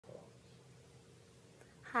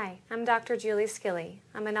Hi, I'm Dr. Julie Skilley.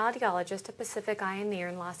 I'm an audiologist at Pacific Eye and Ear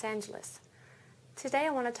in Los Angeles. Today I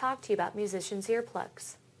want to talk to you about musicians'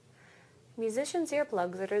 earplugs. Musicians'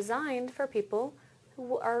 earplugs are designed for people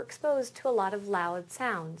who are exposed to a lot of loud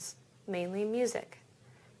sounds, mainly music.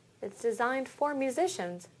 It's designed for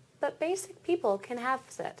musicians, but basic people can have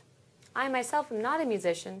a set. I myself am not a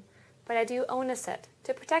musician, but I do own a set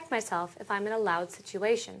to protect myself if I'm in a loud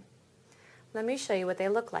situation. Let me show you what they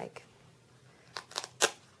look like.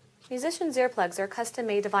 Musicians' earplugs are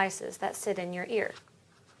custom-made devices that sit in your ear.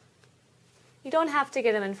 You don't have to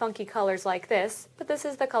get them in funky colors like this, but this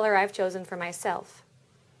is the color I've chosen for myself.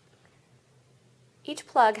 Each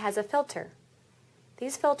plug has a filter.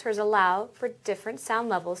 These filters allow for different sound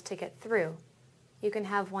levels to get through. You can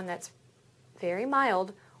have one that's very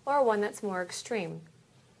mild or one that's more extreme.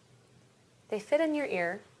 They fit in your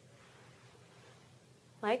ear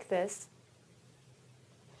like this.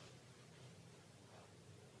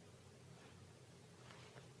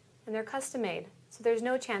 And they're custom made, so there's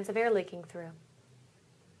no chance of air leaking through.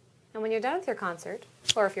 And when you're done with your concert,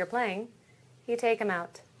 or if you're playing, you take them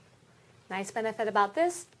out. Nice benefit about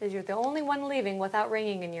this is you're the only one leaving without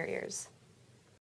ringing in your ears.